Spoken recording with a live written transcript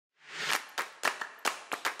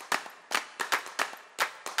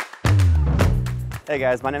Hey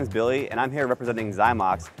guys, my name is Billy and I'm here representing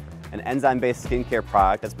Zymox, an enzyme-based skincare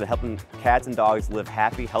product that's been helping cats and dogs live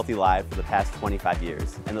happy, healthy lives for the past 25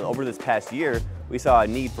 years. And over this past year, we saw a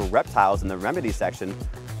need for reptiles in the remedy section,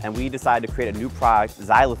 and we decided to create a new product,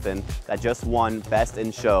 Zylafen, that just won Best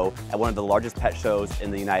in Show at one of the largest pet shows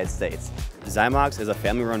in the United States. Zymox is a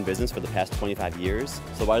family-run business for the past 25 years,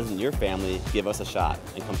 so why doesn't your family give us a shot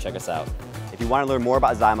and come check us out? If you want to learn more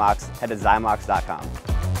about Zymox, head to zymox.com.